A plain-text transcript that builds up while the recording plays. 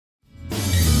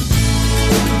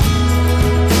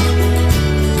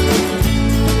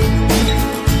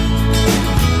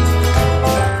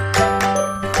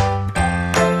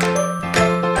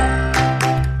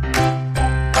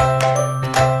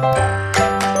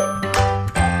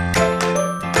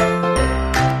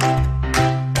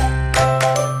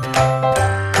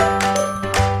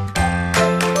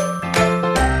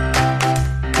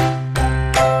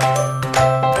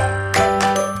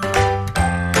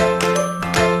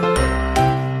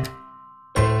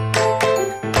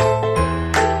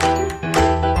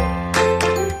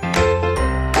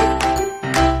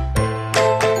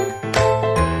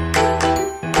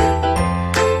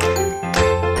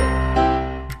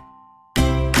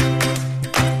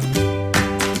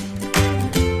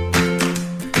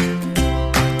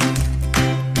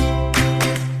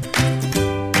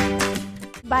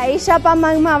Aisha pa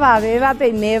magma beba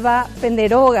pe meba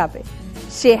penderoga pe.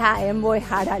 Sheha embo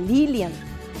hara Lilian.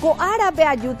 Ko árape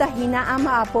ayuta hina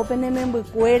ama apope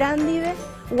nemembucuera andive.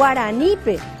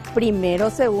 Guaranipe,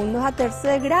 primero, segundo a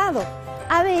tercer grado.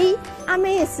 Abei,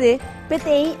 amese,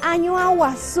 petei año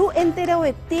aguazú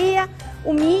enterobetea,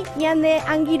 umi yande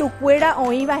angirucuera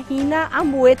oi vagina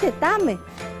ambuete tame.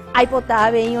 Aipota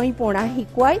abei oi pora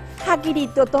hikwai,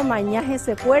 hakirito tomaña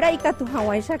jese fuera y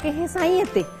katuhawaisha que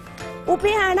jesaiete.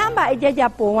 Upe aramba ella ya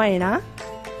poa era.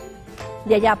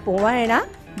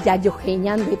 Ya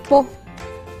yojeñan de po.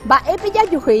 Va epe ya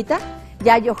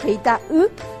yojeita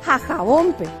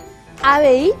jajabompe.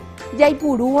 Abei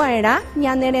yaipurua era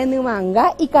ñanerenu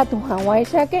manga y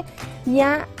katuhawaisha que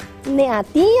ña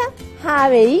neatia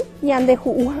habei ñande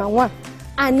juuhawa.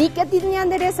 Ani que ti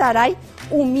ñanderesarai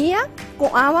umia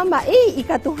koaban baei y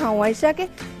katuhawaisha que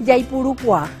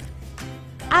yaipurukua.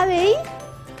 Abei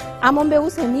amombe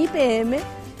useni PM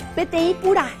petei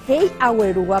pura hei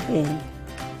aguerua PM.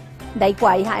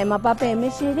 Daikwai haema pa PM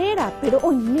xerera, pero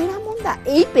hoy mira monda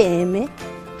ei PM.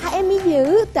 Haemi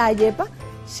yeuta yepa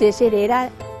xerera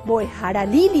boejara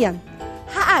Lilian.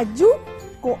 Haayu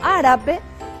ko árape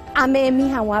ame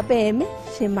mi hawa PM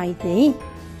xemaitei.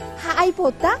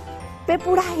 Haaipota pe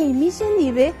pura hei mi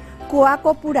xenive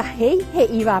koako pura hei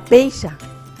iba peisha.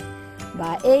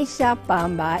 Baeisha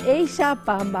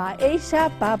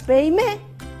pa peime.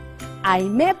 Ai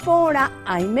me pora.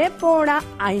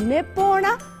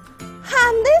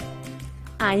 Hande,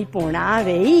 ai pora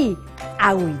abei,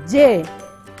 aguille.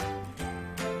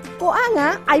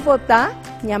 Koanga, ai pota,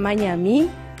 ñamañami,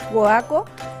 goako,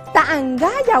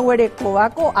 taanga ya huere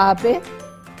koako ape.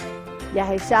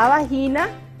 Ya esa vagina,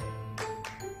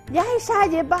 ya esa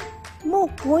lleva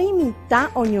mokoi mita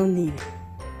oñonive.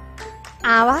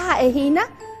 Abaja ejina,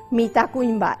 mita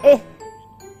kuimba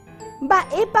Ba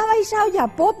pa baixao ya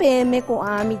po PM ko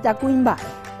a mita kuimba.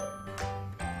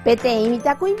 Petei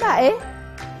mita kuimba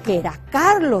era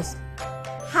Carlos.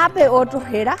 Jape otro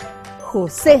era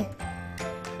José.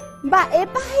 Ba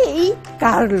pa hei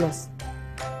Carlos.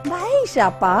 Ba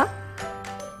pa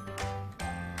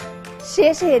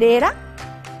xerera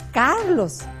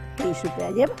Carlos. Hei supe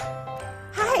alleva.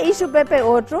 Hei supe pe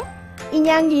otro.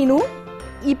 Iñanginu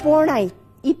y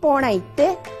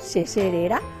ponaite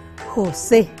xerera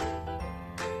José.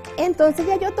 Entonces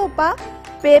ya yo topa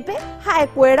Pepe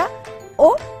jaecuera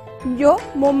o yo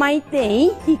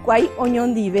momaitei hikwai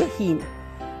oñondive hina.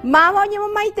 Mama oño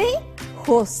momaitei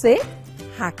José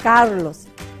ja Carlos.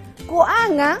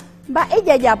 Koanga ba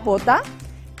ella ya pota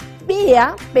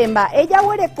via pemba ella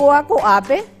huerecoa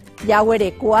coape ya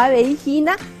huerecoa de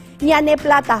hina ñane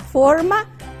plataforma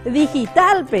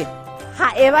digital pe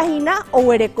jaeva hina o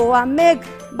huerecoa MEC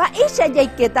ba ella ya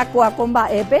iketa coa con ba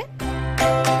epe.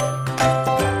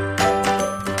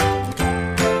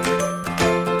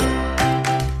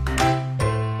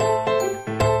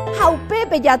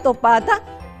 Ya topata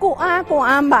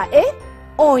koamba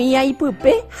oia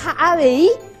ipupe haabei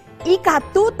y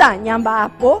katuta ñamba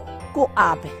apo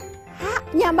koape ha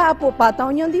ñamba apo pata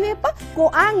oñondivepa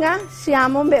koanga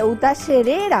seamo mbeuta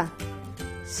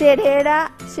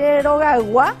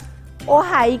xerogagua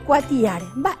ohai kuatiare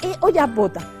mba'e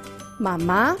ojapóta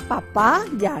mamá papá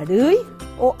yarýi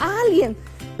o alguien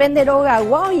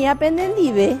penderogagua oña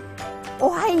pendendive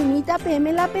ohaimíta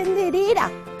PM la penderera.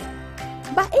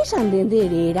 Va ella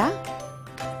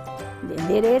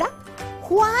denderera.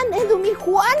 Juan edumi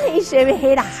Juan y se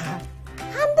vejera.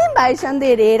 Anden va ella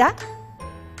denderera.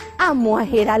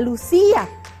 Amuajera Lucía.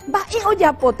 Va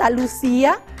oyapota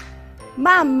Lucía.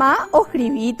 Mamá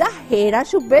ojribita jera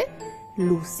chupe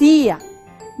Lucía.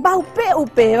 Va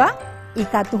upeva y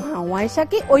katuhawa ella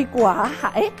que hoy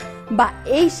cuaja va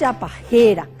ella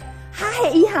pajera.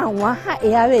 Jae y hawa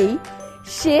jae abei.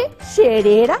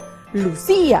 Xerera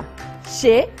Lucía.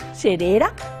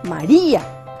 Xerera María.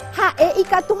 Jae y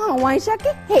katuhawaisha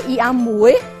que hei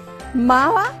ambue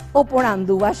mava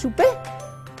oporanduva chupe.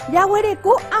 Ya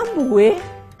huereco ambue.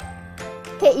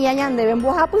 Hei añandeben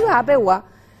boja pewa.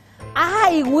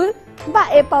 Aha igu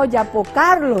va epa oyapo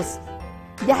Carlos.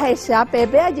 Ya esa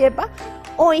Pepe ayepa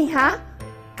oija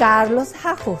Carlos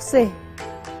ja José.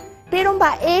 Pero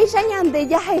va ella ñande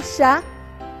ya esa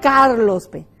Carlos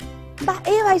pe. Va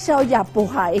eva esa oyapo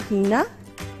ja ejina.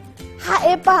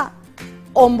 Jaepa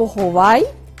ombojobai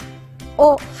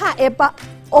o jaepa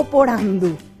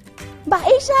oporandu. Ba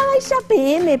ella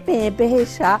PM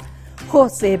esa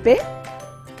Josepe.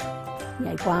 Y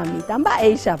hay cuamitan ba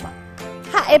ella pa.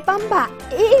 Jaepa ba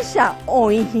ella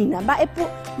oijina. Ba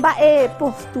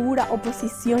postura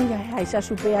oposición ya ella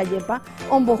supe ayepa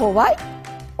ombojobai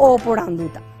o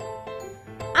oporanduta.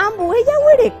 Ambo ella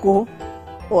huereco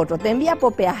otro te envía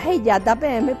por peaje ya ta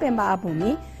PM pemba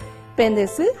apumi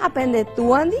pendesu apende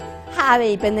tuandi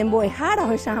habe pendemboejara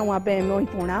o esa agua PM hoy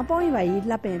pona po y va a ir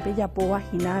la PM ya po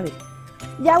vaginabe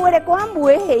ya huere con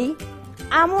ambueje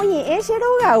amo y ese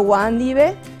roga wandi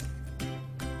be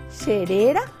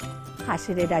serera ha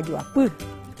serera yo apu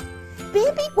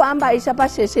pipi cuamba esa pa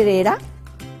serera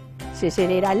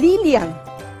Lilian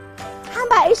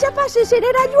hamba esa pa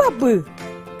serera yo apu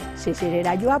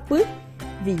serera yo apu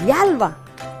Villalba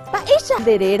pa esa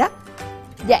serera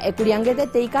ya ekuriange te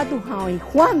teika tu y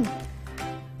Juan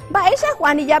ba esa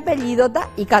Juan y ya apellido ta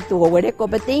y katu huere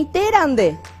copete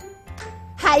interande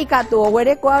hai katu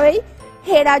huere coabei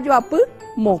era yo apu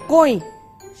Mocoy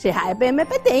se ha PM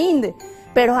peteinde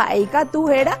pero hai katu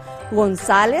era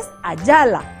González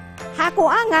Ayala Jaco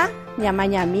anga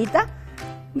ñamañamita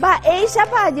ba esa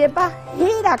pa yepa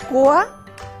era coa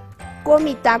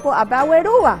comitako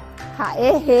apawerua ha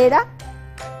era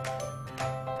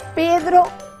Pedro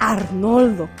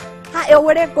Arnoldo ha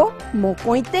eureko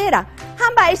mocoitera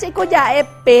hamba ese ko ya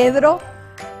Pedro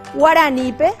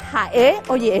Guaranipe ha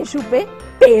oye supe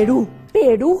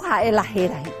Perú ha la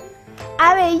jera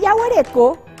ave ya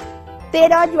eureko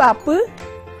tera yuapu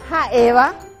ha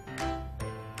Eva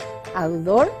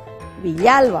Audor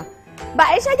Villalba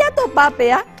ba esa ya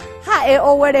topapea ha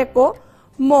eureko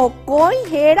mocoy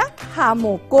jera ha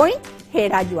mocoy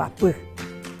jera yuapu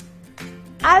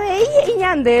ave y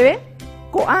ñandebe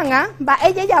koanga ba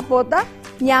ella ya pota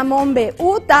ñamombe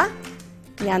uta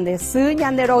ñande su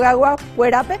ñande rogagua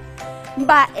fuerape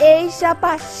ba ella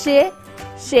pa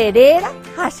serera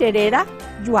ha serera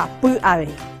yuapu ave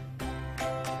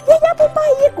ella popa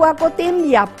ye cuaco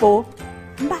tembiapo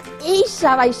ba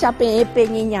ella va ella pepe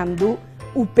ñeñandu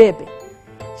upepe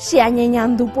se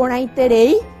añeñandu por ahí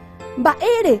terei ba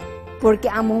ere porque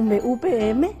amombe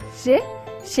UPM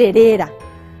serera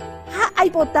ha hay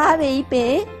pota de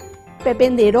IPE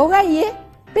pependeroga ye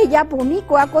pe ya pomi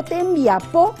coaco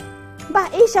tembiapo ba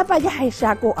esa pa ya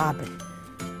esa coape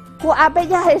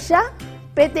ya esa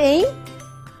petei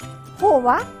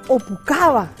jova o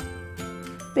pucaba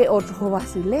pe otro jova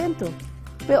silento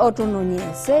pe otro no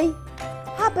ñesei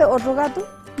ha pe otro gato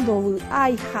do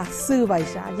ay hasu ba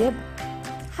esa ye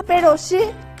pero si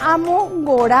amo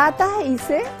gorata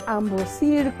hice ambos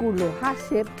círculos ha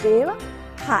se peba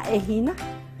ha ejina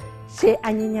se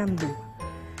añeñandu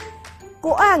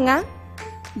koanga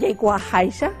ya kwa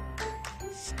haisha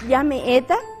ya me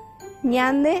eta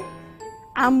ñande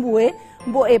ambue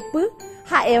boepu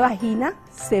ha evagina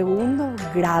segundo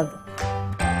grado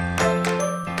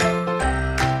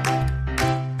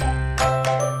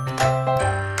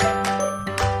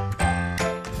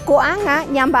koanga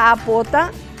ñamba apota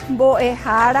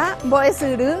boejara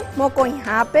boesuru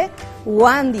mocoijape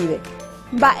wandive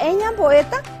ba eña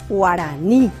poeta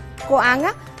guaraní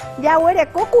koanga ya huere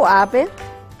cocoape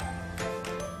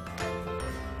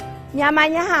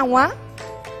ñamaña hagua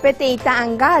peteita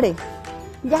angare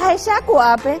ya esa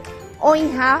coape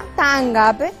oinja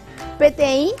tangape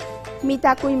petei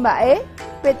mitacuimbae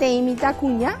petei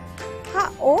mitacuña ha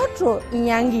otro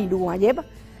iñangirua lleva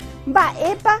ba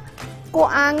epa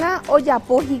koanga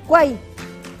oyapo hikuai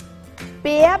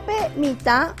peape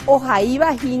mita ojai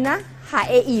vagina ha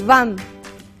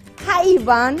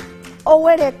Iván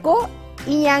owereko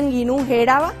iñanginu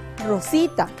heraba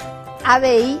Rosita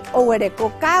abei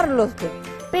owereko Carlos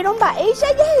pero ba ella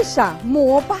ya esa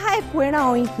mopa ha ecuera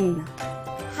oinjina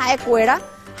ha ecuera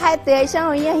ha te esa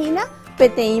oinjina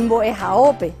peteimbo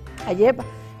ejaope ayepa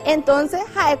entonces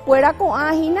ha ecuera con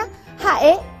ajina ha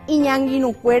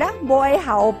iñanginu cuera bo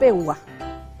ejaope ua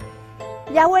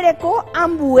ya wereko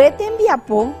ambuete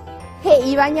enviapo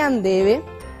he iba ñandebe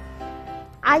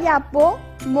ayapo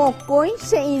mocoy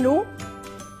seinu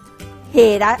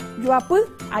jera yuapu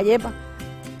ayepa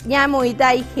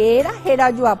ñamoita y jera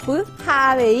yuapu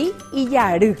javei y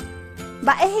yaru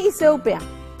ba eje iseupea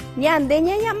ñande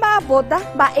ñamba apota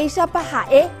ba esa pa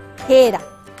jae jera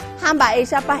hamba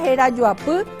esa pa jera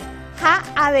yuapu ja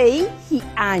avei hi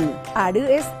año aru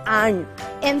es año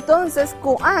entonces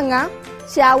koanga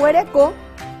shawereko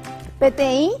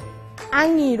petei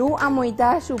angiru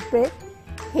amoita supe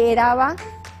jeraba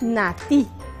nati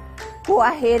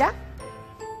coajera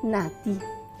nati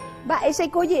va ese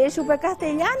oye es super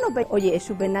castellano oye es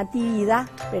super natividad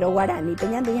pero guaraní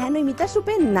peñando ya no imita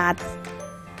super nati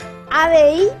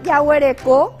abei ya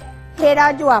huereco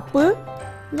jera yuapu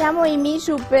llamo imi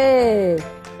super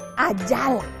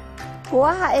ayala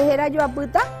coaja jera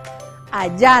yuaputa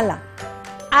ayala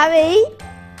abei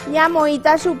llamo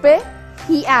ita super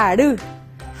hiaru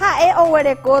jae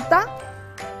owerekota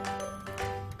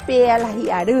pe a la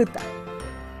hiaruta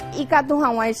y katu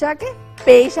hawaisake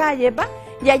peisa yepa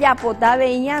yayapota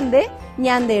vei ñande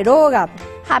ñanderógape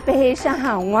ha pehecha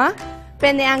hag̃ua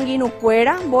pene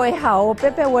anginukuéra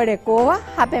mbo'ehaópe peguerekóva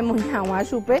ha pemoĩ hag̃ua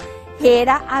chupe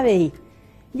héra avei.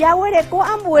 Jaguereko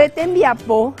ambue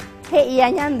tembiapo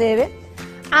he'ia ñandéve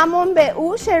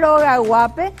amombe'u che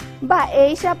rogaguápe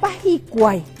mba'éichapa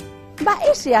hikuái.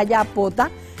 Mba'e che ajapóta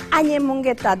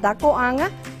añemongetáta ko'ág̃a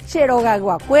che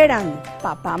rogaguakuérami.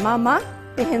 Papá mamá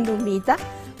pehendumíta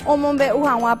omombe'u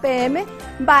hag̃ua peẽme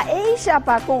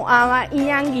mba'éichapa ko'ãva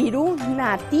iñangirũ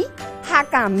nati ha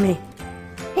kame.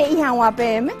 He'i hag̃ua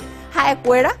peẽme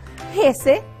ha'ekuéra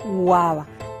hese guava.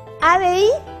 Avei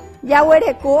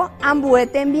jaguereko ambue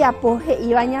tembiapo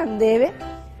he'íva ñandéve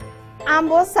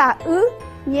ambosa'y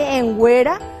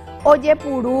ñe'ẽnguéra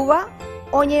ojepurúva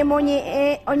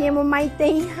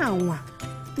oñemomaitei hag̃ua.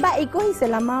 Mba'éiko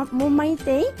isela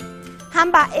momaitei ha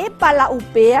mba'épa la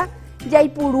upéa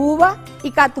jaipurúva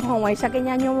ikatu hag̃uáichake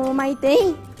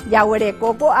ñañomomaitei.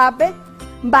 Jaguereko ko'ápe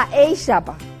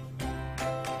mba'éichapa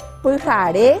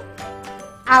pyhare,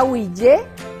 aguyje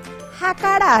ha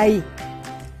karai.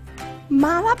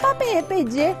 Mávapa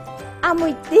peje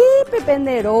amoitépe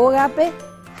penderógape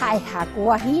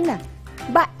ha'ehákovahína.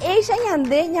 Mba'éicha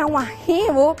ñande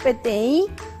ñag̃uahẽvo peteĩ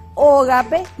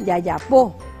ógape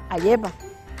jajapo ajépa.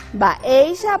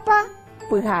 Mba'éichapa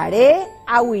pyhare,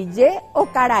 aguyje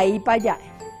okaraípa ja'e.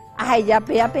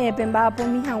 Ahejapéa peẽpe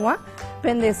mba'apomi hag̃ua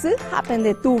pendesy ha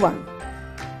pendetúva.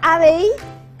 Avei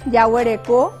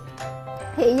jaguereko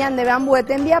he'i ñandéve ambue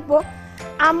tembiapo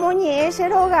amoñe'ẽ che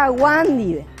rogagua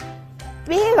ndive.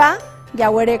 Péva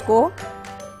jaguereko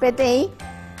peteĩ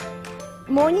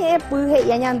moñe'ẽpy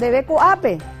he'ia ñandéve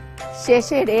ko'ápe che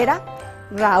cherera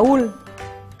Raúl,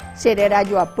 cherera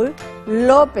joapy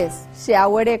López, che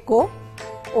aguereko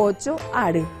 8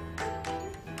 ary.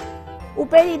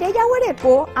 Uperire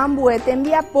jaguereko ambue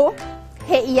tembiapo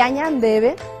he'ia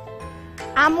ñandéve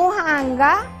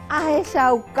amohãnga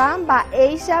ahechauka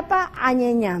mba'éichapa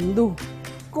añeñandu.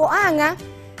 Ko'ág̃a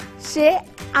che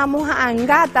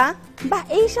amohãngáta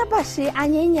mba'éichapa che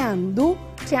añeñandu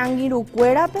che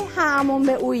angirũkuérape ha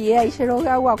amombe'ui'ái che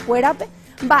rogaguakuérape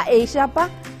mba'éichapa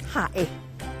ha'e.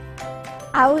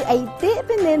 Avy'aite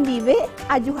penendive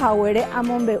ajuhaguére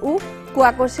amombe'u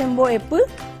kuáko chembo'epy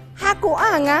ha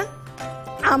ko'ág̃a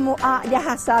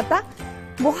jahasáta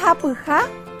mbohapyha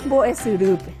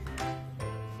mbo'esyrýpe.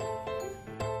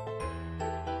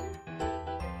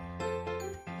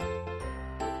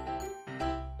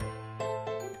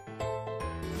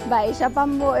 Mba'éichapa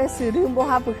mbo'esyry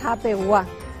mbohapyha pegua.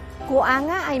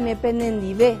 Ko'ág̃a aime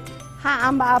penendive ha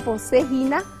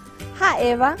amba'aposehína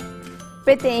ha'éva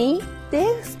peteĩ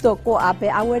texto ko'ápe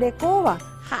aguerekóva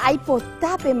ha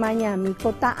aipotápe mañami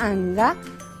ko ta'ãnga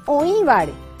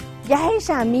oĩváre.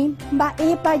 Jahechami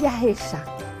mba'épa jahecha.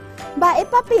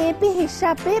 Mba'épa peẽ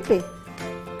pehecha pépe.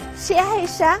 Che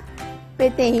ahecha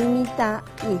peteĩ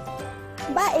mitã'i.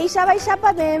 Mba'éicha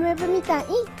vaichápa peẽme pe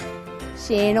mitã'i.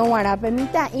 Che g̃uarãpe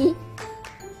mitã'i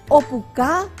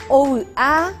opuka,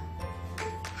 ovy'a,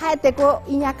 ha'eteko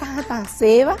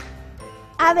iñakãhatãséva.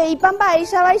 Aveípa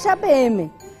mba'éicha vaicha peẽme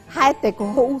ha'eteko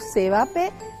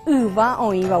ho'usévape yva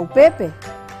oĩva upépe.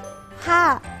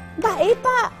 Ha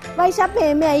mba'épa vaicha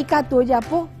peẽme ikatu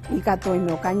ojapo, ikatu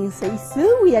oime okañyse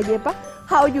isýgui ajépa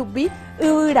ha ojupi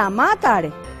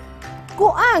yvyramátare.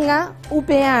 Ko'ág̃a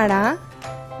upe'arã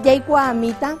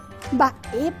jaikuaamíta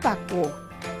mba'épako.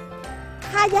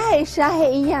 Ha jahecha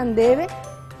he'i ñandéve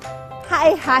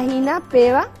ha'ehahína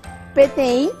péva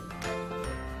peteĩ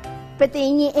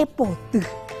ñe'ẽpoty.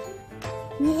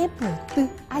 Ñe'ẽpoty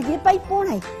ajépa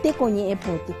iporãitéko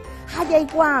ñe'ẽpoty. Ha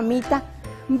jaikuaamíta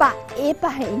mba'épa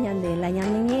he'i ñande la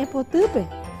ñande ñe'ẽpotýpe.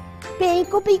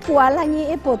 Peĩko pikuaa la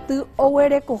ñe'ẽpoty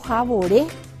oguerekoha vore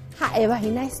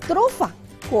ha'evahína estrofa.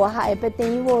 Ko'a ha'e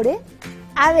peteĩ vore.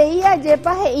 Avei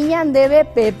ajépa he'i ñandéve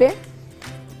pépe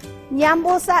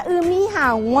ñambosa'ymi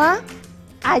hag̃ua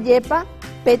ajépa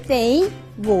peteĩ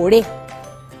vore.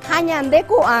 Ha ñande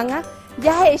ko'ág̃a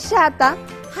jahecháta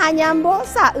ha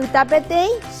ñambosa'ýta peteĩ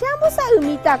che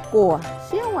ambosa'ymíta kóva.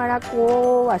 Che g̃uarã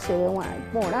kóva chéve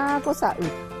porãko sa'y.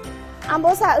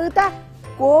 Ambosa'ýta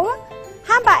kóva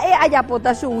ha mba'e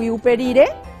ajapóta chugui uperire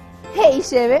he'i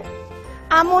chéve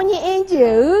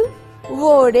amoñe'ẽjey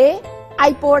vore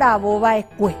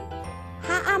aiporavova'ekue.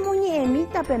 Ha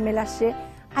amoñe'ẽmíta peme che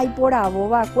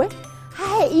aiporavova'ekue ha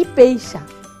he'i péicha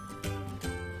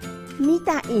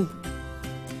mitã'i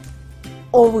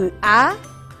ovy'a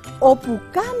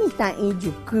opuka mitã'i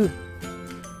juky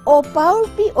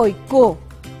opárupi oiko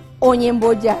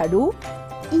oñembojaru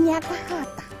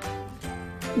iñakãháta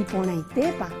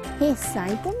iporãitépa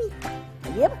hesãiko mitã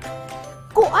ajépa.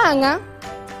 Ko'ág̃a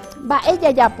mba'e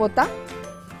jajapóta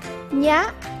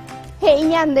ña hei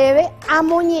ñandeve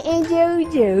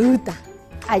amoñe'ẽjeýjeýta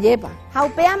ajépa ha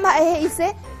upéva mba'e he'ise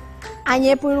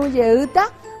añepyrũjeýta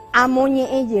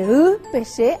amoñe'ẽjey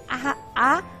peche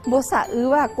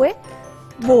mbosa'yva'ekue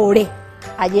vore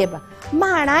ajépa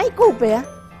marãiko upéva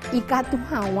ikatu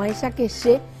hag̃uáicha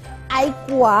che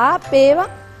aikuaa péva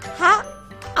ha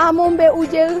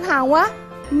amombe'ujey hag̃ua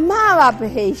mávape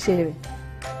he'i chéve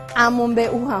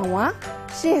amombe'u hag̃ua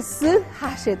che sy ha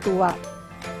che tuva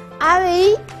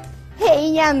avei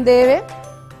he'i ñandéve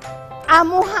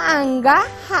amoha'ãnga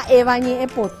ha'éva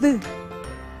ñe'ẽpoty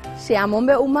che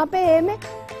amombe'úma peẽme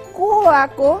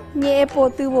kóvako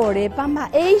ñe'ẽpoty vorépa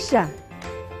mba'éicha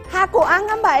ha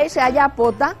ko'ág̃a mba'éicha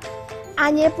ajapóta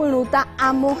añepyrũta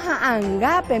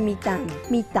amoha'ãngápe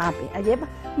mitápe ajépa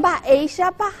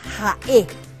mba'éichapa ha'e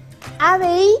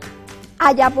avei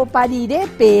ajapopa rire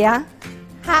péa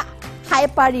ha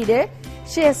ha'epa rire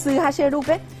che sy ha che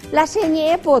rupe la che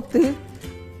ñe'ẽpoty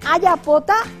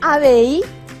ajapóta avei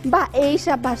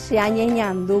mba'éichapa che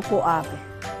añeñandu ko'ápe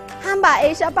ha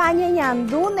mba'éichapa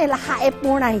añeñandu la ha'e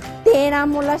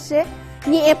porãitéramo la che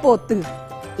ñe'ẽpoty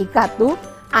ikatu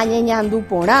añeñandu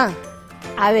porã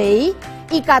avei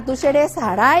ikatu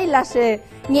cheresarái la che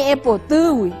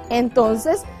ñe'ẽpotýgui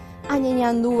entonces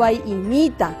añeñandúvai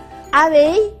imíta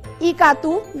avei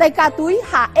ikatu ndaikatúi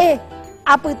ha'e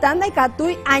apyta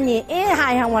ndaikatúi añe'ẽ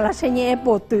ha'e hag̃ua la che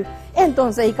ñe'ẽpoty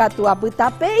entonces ikatu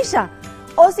apyta péicha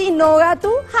o si no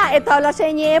gatu ha'etao la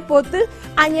che ñe'ẽpoty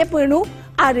añepyrũ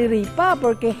aryrýipa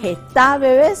porque hetave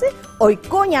veces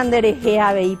oiko ñanderehe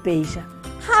avei péicha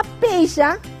ha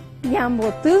péicha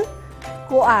ñamboty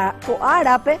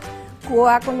ko'árape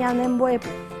kóvako ñanembo'epe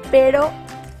pero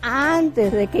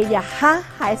antes de que jaha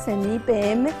ha'esémi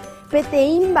peẽme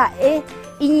peteĩ mba'e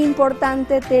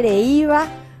importante tereíva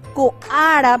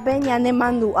ko'árape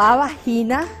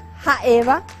ñanemandu'ávahína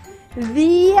ha'éva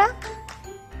Día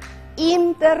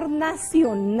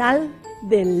Internacional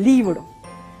del Libro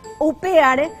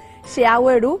upeáre che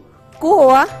agueru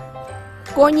kóva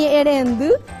ko ñe'ẽrendy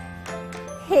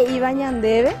he'íva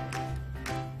ñandéve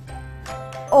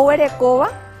oguerekóva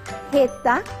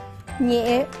heta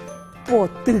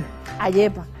ñe'ẽpoty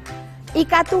ajépa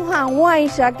ikatu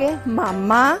hag̃uáichake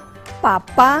mamá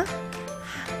papá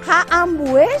ha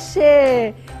ambue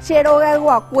che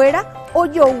rogayguakuéra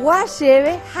ojogua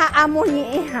chéve ha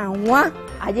amoñe'ẽ hag̃ua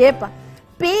ajépa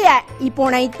péa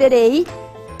iporãiterei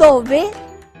tove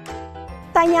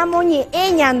tañamoñe'ẽ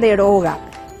ñande rógape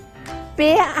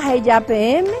péa aheja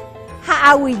peẽme ha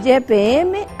aguyje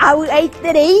peẽme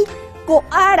avy'aiterei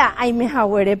ko'ára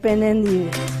aimehaguére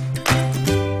penendive.